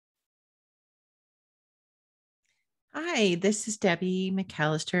Hi, this is Debbie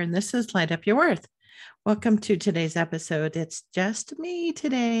McAllister, and this is Light Up Your Worth. Welcome to today's episode. It's just me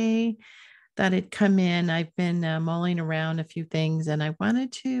today that had come in. I've been mulling around a few things, and I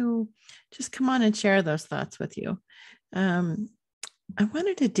wanted to just come on and share those thoughts with you. Um, I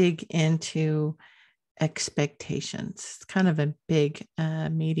wanted to dig into expectations. It's kind of a big,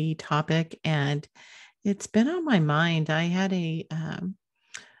 meaty topic, and it's been on my mind. I had a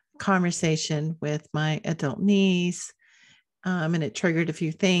conversation with my adult niece, and it triggered a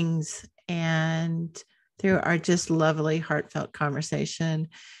few things. And through our just lovely, heartfelt conversation,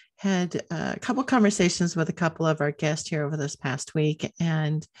 had a couple conversations with a couple of our guests here over this past week,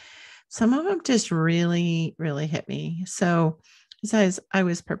 and some of them just really, really hit me. So, as I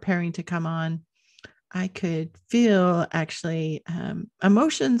was preparing to come on, I could feel actually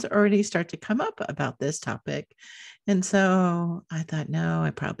emotions already start to come up about this topic. And so I thought, no,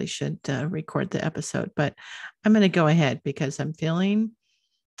 I probably should record the episode, but I'm going to go ahead because I'm feeling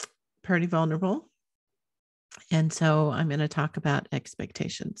pretty vulnerable. And so I'm going to talk about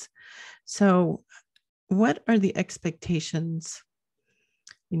expectations. So, what are the expectations?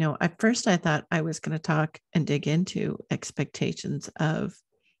 At first I thought I was going to talk and dig into expectations of,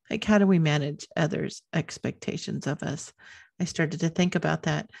 like, how do we manage others' expectations of us? I started to think about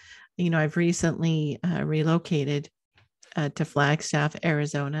that. I've recently relocated to Flagstaff,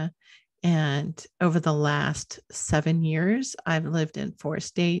 Arizona. And over the last 7 years, I've lived in 4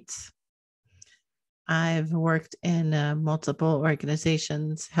 states. I've worked in multiple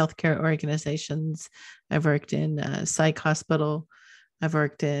organizations, healthcare organizations. I've worked in psych hospital. I've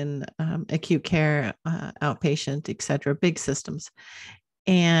worked in acute care, outpatient, et cetera, big systems.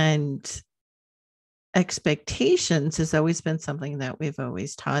 And expectations has always been something that we've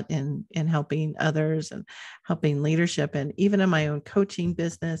always taught in helping others and helping leadership, and even in my own coaching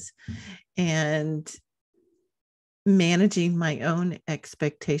business and managing my own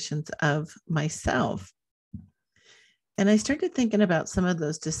expectations of myself. And I started thinking about some of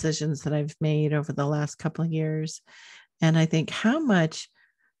those decisions that I've made over the last couple of years. And I think how much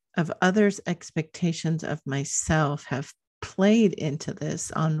of others' expectations of myself have played into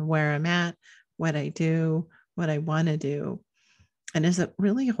this on where I'm at, what I do, what I want to do. And is it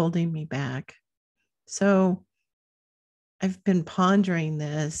really holding me back? So I've been pondering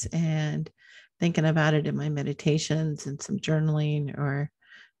this and thinking about it in my meditations and some journaling, or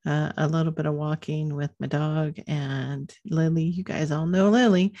a little bit of walking with my dog and Lily. You guys all know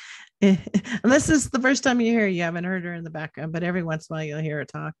Lily. And this is the first time you hear her. You haven't heard her in the background, but every once in a while you'll hear her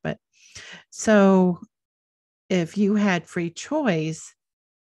talk. But so if you had free choice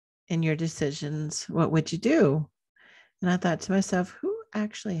in your decisions, what would you do? And I thought to myself, who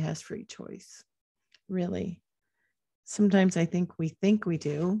actually has free choice? Really? Sometimes I think we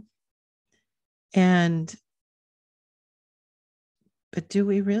do. And, but do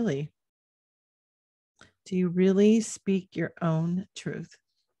we really? Do you really speak your own truth?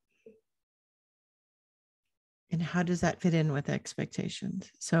 And how does that fit in with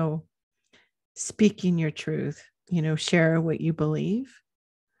expectations? So, speaking your truth, share what you believe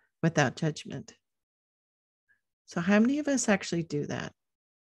without judgment. So, how many of us actually do that?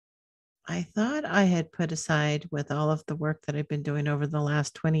 I thought I had put aside, with all of the work that I've been doing over the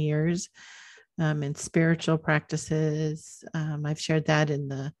last 20 years in spiritual practices. I've shared that in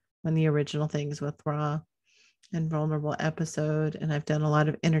one of the original things with Raw and Vulnerable episode. And I've done a lot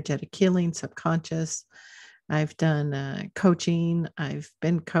of energetic healing, subconscious. I've done coaching. I've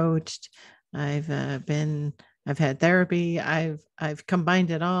been coached. I've I've had therapy. I've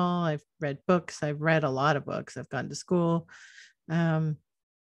combined it all. I've read books. I've read a lot of books. I've gone to school. Um,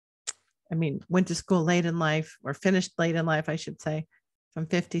 went to school late in life, or finished late in life, I should say. I'm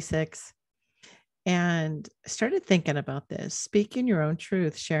 56, and started thinking about this, speaking your own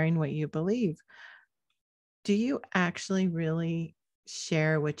truth, sharing what you believe. Do you actually really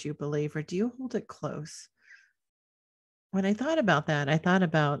share what you believe, or do you hold it close? When I thought about that, I thought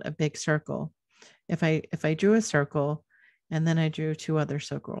about a big circle. If I drew a circle and then I drew two other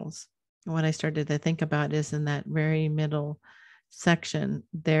circles, what I started to think about is, in that very middle section,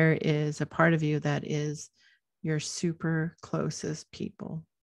 there is a part of you that is your super closest people.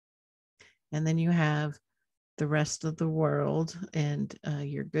 And then you have the rest of the world, and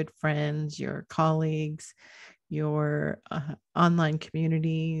your good friends, your colleagues, your online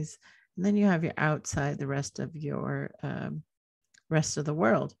communities. And then you have your outside, the rest of your rest of the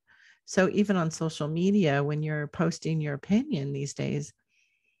world. So even on social media, when you're posting your opinion these days,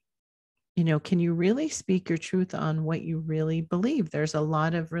 can you really speak your truth on what you really believe? There's a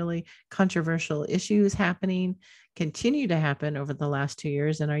lot of really controversial issues happening, continue to happen over the last 2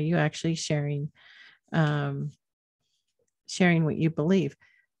 years. And are you actually sharing sharing what you believe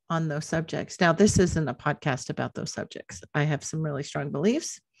on those subjects. Now, this isn't a podcast about those subjects. I have some really strong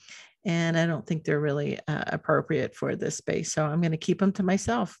beliefs, and I don't think they're really appropriate for this space. So I'm going to keep them to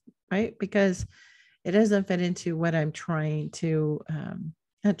myself, right? Because it doesn't fit into what I'm trying to,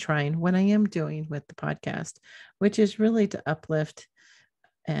 what I am doing with the podcast, which is really to uplift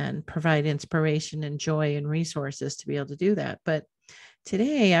and provide inspiration and joy and resources to be able to do that. But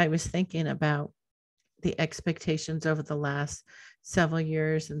today I was thinking about the expectations over the last several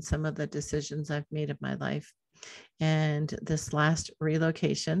years and some of the decisions I've made in my life. And this last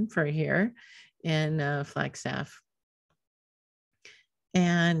relocation for here in Flagstaff.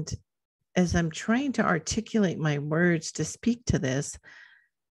 And as I'm trying to articulate my words to speak to this,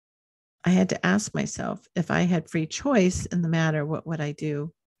 I had to ask myself, if I had free choice in the matter, what would I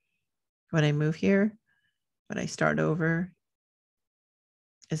do? Would I move here? Would I start over?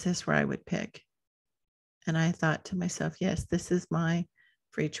 Is this where I would pick? And I thought to myself, yes, this is my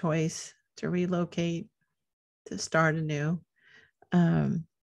free choice to relocate, to start anew.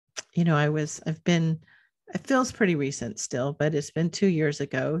 It feels pretty recent still, but it's been 2 years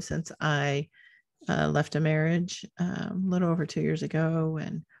ago since I left a marriage, a little over 2 years ago,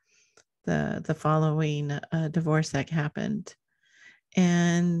 and the following divorce that happened.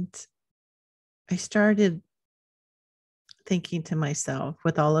 And I started thinking to myself,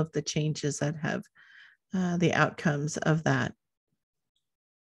 with all of the changes that have the outcomes of that,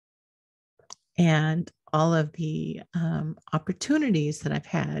 and all of the opportunities that I've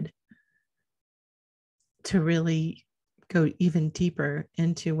had to really go even deeper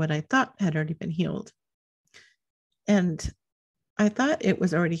into what I thought had already been healed. And I thought it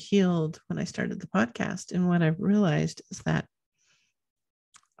was already healed when I started the podcast. And what I've realized is that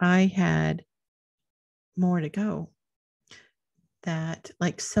I had more to go. That,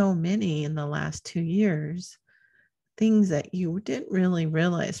 like so many in the last 2 years, things that you didn't really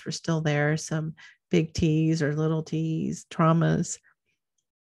realize were still there, some big T's or little T's, traumas.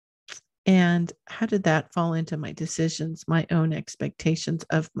 And how did that fall into my decisions, my own expectations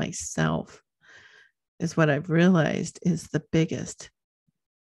of myself, is what I've realized is the biggest.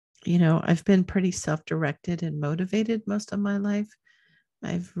 I've been pretty self-directed and motivated most of my life.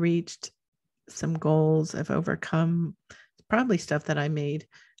 I've reached some goals. I've overcome probably stuff that I made,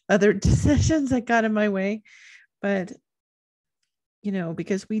 other decisions that got in my way. But,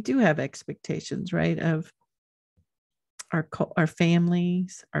 because we do have expectations, right, of our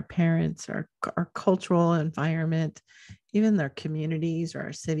families, our parents, our cultural environment, even their communities or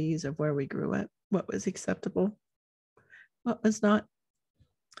our cities of where we grew up, what was acceptable, what was not.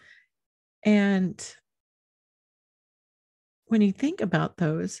 And when you think about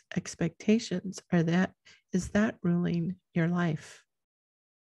those expectations, is that ruling your life?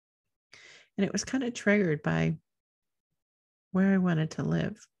 And it was kind of triggered by where I wanted to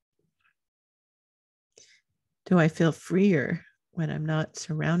live. Do I feel freer when I'm not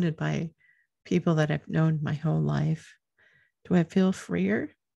surrounded by people that I've known my whole life? Do I feel freer?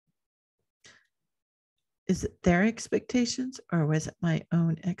 Is it their expectations or was it my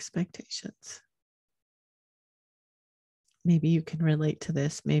own expectations? Maybe you can relate to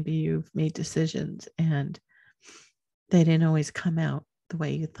this. Maybe you've made decisions and they didn't always come out the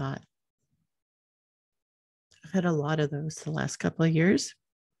way you thought. I've had a lot of those the last couple of years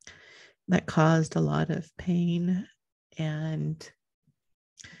that caused a lot of pain. And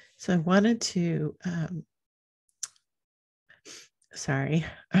so I wanted to, I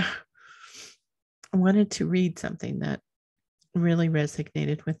wanted to read something that really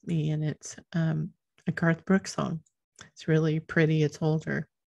resonated with me. And it's a Garth Brooks song. It's really pretty. It's older.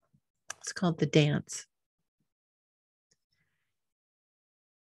 It's called The Dance.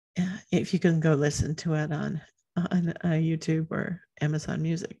 If you can go listen to it on YouTube or Amazon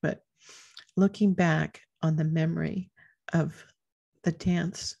Music. But looking back on the memory of the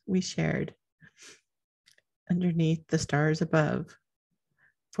dance we shared underneath the stars above,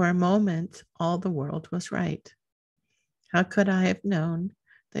 for a moment, all the world was right. How could I have known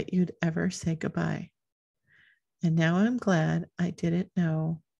that you'd ever say goodbye? And now I'm glad I didn't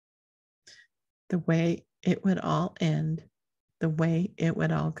know the way it would all end, the way it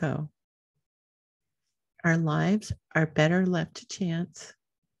would all go. Our lives are better left to chance.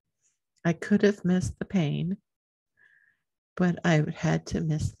 I could have missed the pain, but I had to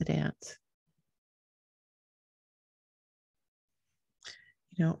miss the dance.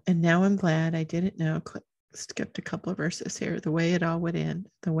 And now I'm glad I didn't know, skipped a couple of verses here, the way it all would end,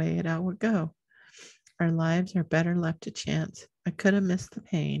 the way it all would go. Our lives are better left to chance. I could have missed the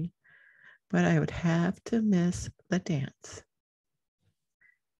pain, but I would have to miss the dance.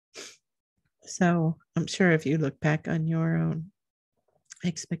 So I'm sure if you look back on your own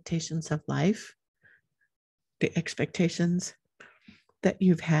expectations of life, the expectations that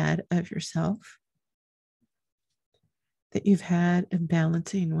you've had of yourself, that you've had in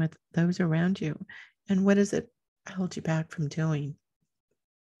balancing with those around you, and what does it hold you back from doing?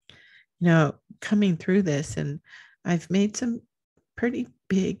 Coming through this, and I've made some pretty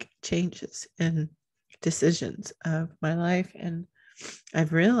big changes and decisions of my life. And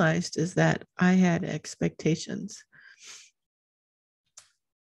I've realized is that I had expectations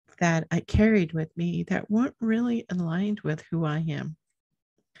that I carried with me that weren't really aligned with who I am.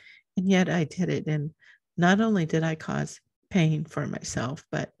 And yet I did it. And not only did I cause pain for myself,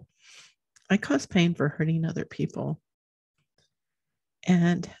 but I caused pain for hurting other people.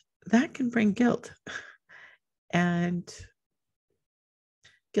 And that can bring guilt. And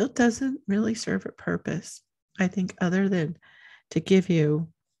guilt doesn't really serve a purpose, I think, other than to give you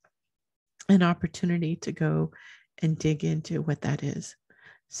an opportunity to go and dig into what that is.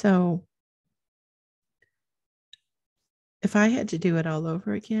 So if I had to do it all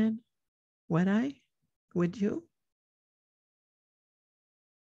over again, would I? Would you?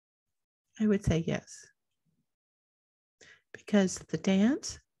 I would say yes. Because the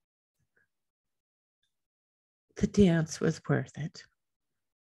dance was worth it.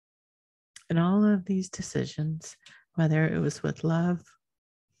 And all of these decisions, whether it was with love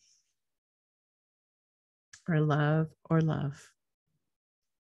or love,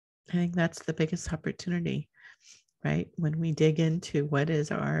 I think that's the biggest opportunity, right? When we dig into what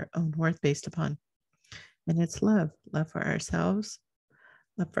is our own worth based upon. And it's love for ourselves,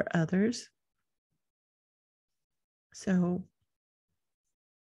 love for others. So,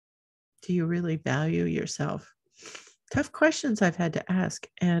 do you really value yourself? Tough questions I've had to ask.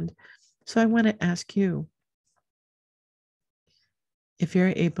 And so I want to ask you, if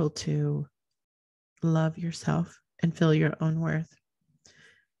you're able to love yourself and feel your own worth.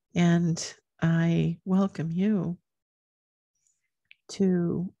 And I welcome you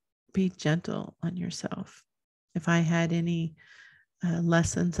to be gentle on yourself. If I had any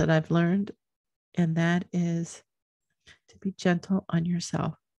lessons that I've learned, and that is to be gentle on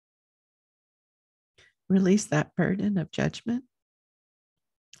yourself. Release that burden of judgment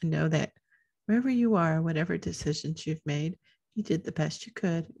and know that wherever you are, whatever decisions you've made, you did the best you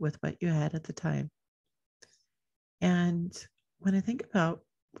could with what you had at the time. And when I think about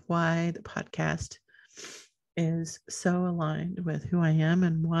why the podcast is so aligned with who I am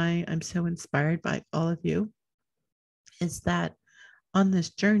and why I'm so inspired by all of you, is that on this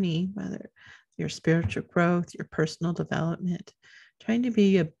journey, whether your spiritual growth, your personal development, trying to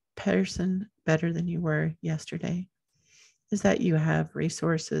be a person better than you were yesterday, is that you have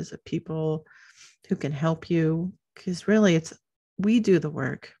resources of people who can help you. Because really, we do the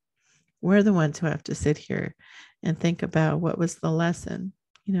work. We're the ones who have to sit here and think about what was the lesson.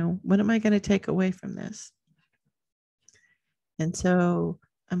 What am I going to take away from this? And so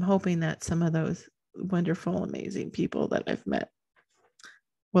I'm hoping that some of those wonderful, amazing people that I've met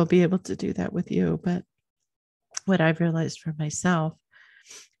will be able to do that with you. But what I've realized for myself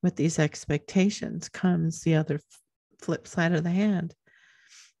with these expectations comes the other flip side of the hand,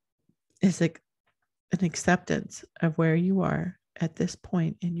 is an acceptance of where you are at this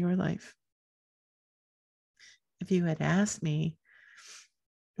point in your life. If you had asked me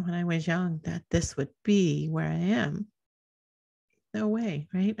when I was young that this would be where I am, no way,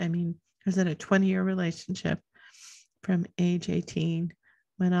 right? I mean, I was in a 20-year relationship from age 18,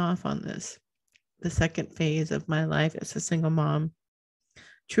 went off on the second phase of my life as a single mom,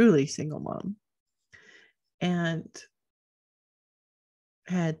 truly single mom, and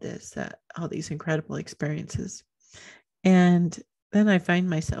had all these incredible experiences. And then I find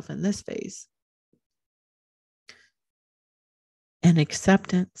myself in this phase, an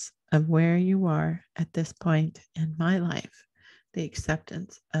acceptance of where you are at this point in my life, the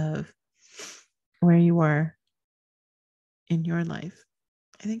acceptance of where you are in your life.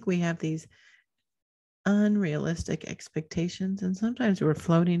 I think we have these unrealistic expectations, and sometimes we're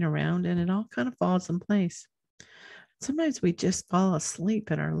floating around and it all kind of falls in place. Sometimes we just fall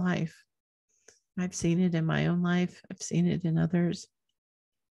asleep in our life. I've seen it in my own life. I've seen it in others.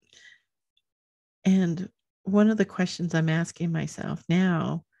 And one of the questions I'm asking myself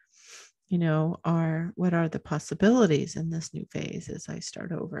now, are what are the possibilities in this new phase as I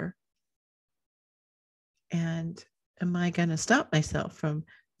start over? And am I going to stop myself from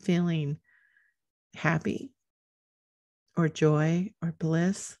feeling happy or joy or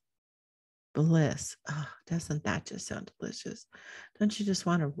bliss? Bliss. Oh, doesn't that just sound delicious? Don't you just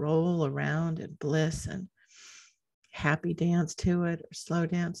want to roll around in bliss and happy dance to it or slow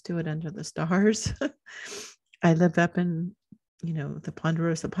dance to it under the stars. I live up in, the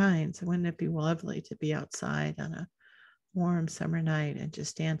Ponderosa Pines. Wouldn't it be lovely to be outside on a warm summer night and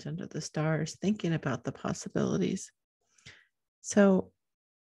just dance under the stars, thinking about the possibilities? So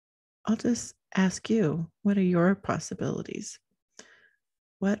I'll just ask you, what are your possibilities?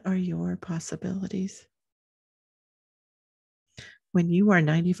 What are your possibilities? When you are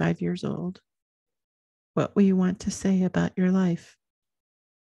 95 years old, what will you want to say about your life?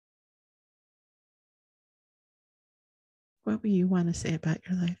 What will you want to say about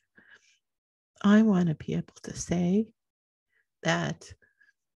your life? I want to be able to say that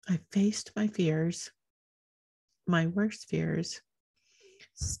I faced my fears, my worst fears,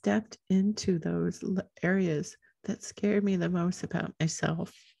 stepped into those areas that scared me the most about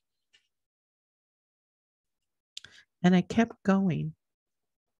myself. And I kept going,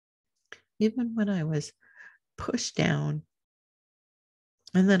 even when I was pushed down.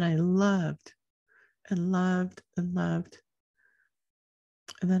 And then I loved and loved and loved.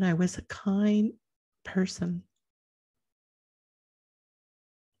 And then I was a kind person.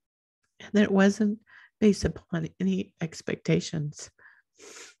 And that it wasn't based upon any expectations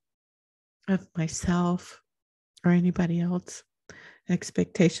of myself or anybody else,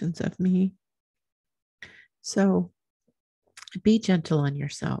 expectations of me. So be gentle on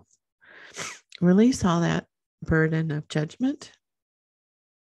yourself. Release all that burden of judgment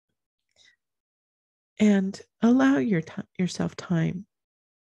and allow yourself time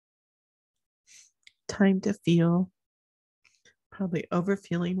to feel, probably over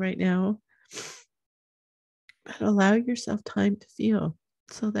feeling right now, but allow yourself time to feel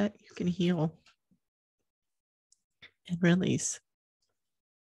so that you can heal and release.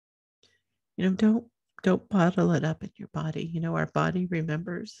 Don't bottle it up in your body. Our body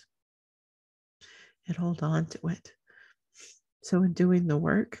remembers, and hold on to it. So in doing the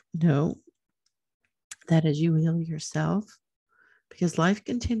work, know that as you heal yourself, because life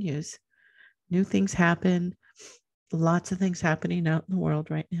continues, new things happen, lots of things happening out in the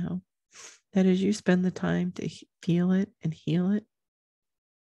world right now, that as you spend the time to feel it and heal it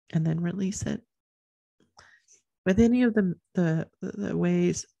and then release it with any of the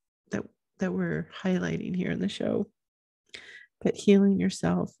ways that we're highlighting here in the show, but healing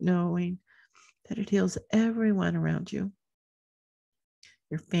yourself, knowing that it heals everyone around you,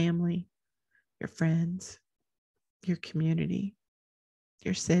 your family, your friends, your community,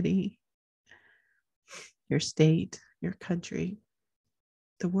 your city, your state, your country,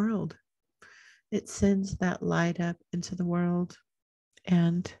 the world. It sends that light up into the world.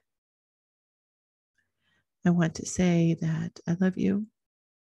 And I want to say that I love you.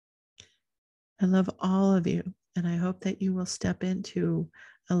 I love all of you. And I hope that you will step into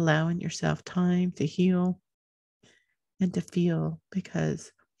allowing yourself time to heal and to feel,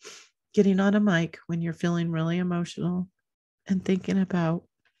 because getting on a mic when you're feeling really emotional and thinking about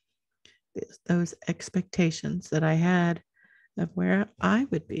those expectations that I had of where I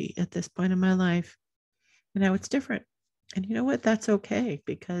would be at this point in my life, and now it's different. And you know what? That's okay,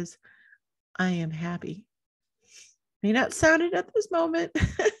 because I am happy. May not sound it at this moment,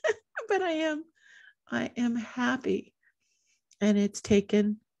 but I am. I am happy. And it's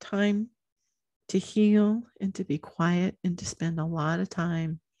taken time to heal and to be quiet and to spend a lot of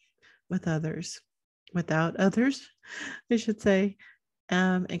time with others, without others, I should say,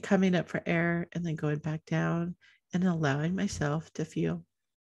 and coming up for air and then going back down and allowing myself to feel.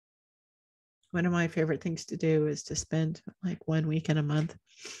 One of my favorite things to do is to spend like 1 week in a month,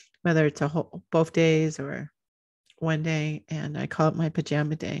 whether it's both days or one day, and I call it my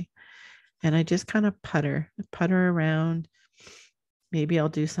pajama day. And I just kind of putter around. Maybe I'll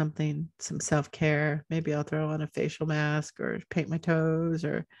do some self-care. Maybe I'll throw on a facial mask or paint my toes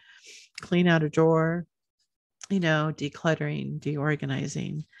or clean out a drawer, decluttering,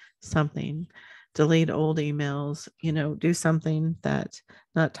 deorganizing something, delete old emails, do something that's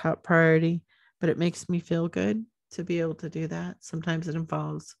not top priority, but it makes me feel good to be able to do that. Sometimes it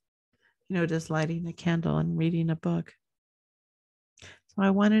involves, just lighting a candle and reading a book. So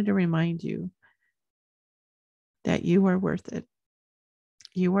I wanted to remind you that you are worth it.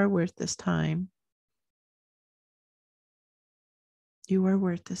 You are worth this time. You are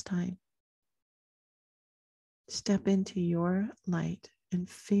worth this time. Step into your light and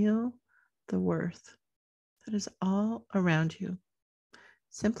feel the worth that is all around you.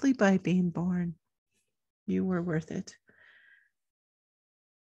 Simply by being born, you were worth it.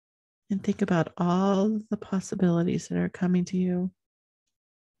 And think about all the possibilities that are coming to you.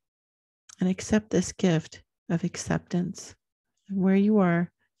 And accept this gift of acceptance and where you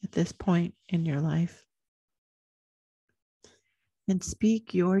are at this point in your life. and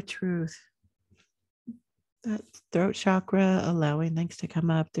speak your truth. That throat chakra, allowing things to come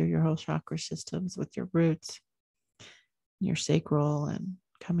up through your whole chakra systems with your roots, your sacral, and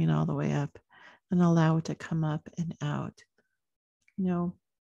coming all the way up, and allow it to come up and out. You know,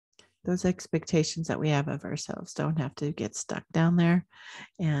 those expectations that we have of ourselves don't have to get stuck down there,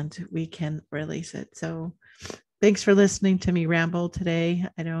 and we can release it. So thanks for listening to me ramble today.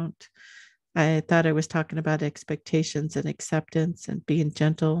 I thought I was talking about expectations and acceptance and being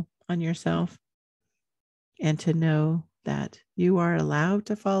gentle on yourself, and to know that you are allowed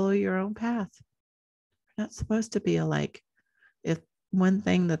to follow your own path. We're not supposed to be alike. If one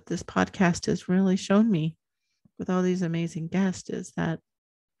thing that this podcast has really shown me with all these amazing guests is that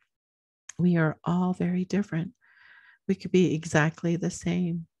we are all very different. We could be exactly the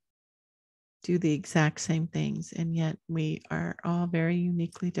same, do the exact same things, and yet we are all very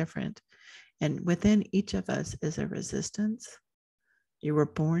uniquely different. And within each of us is a resistance. You were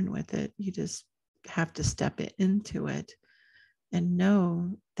born with it. You just have to step into it and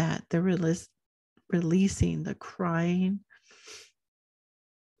know that the releasing, the crying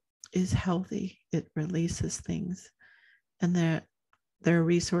is healthy. It releases things. And there are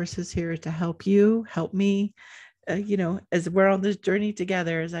resources here to help you, help me, as we're on this journey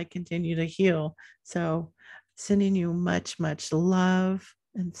together, as I continue to heal. So sending you much, much love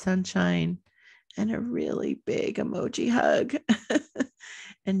and sunshine and a really big emoji hug.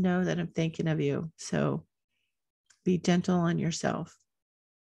 And know that I'm thinking of you. So be gentle on yourself.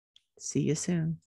 See you soon.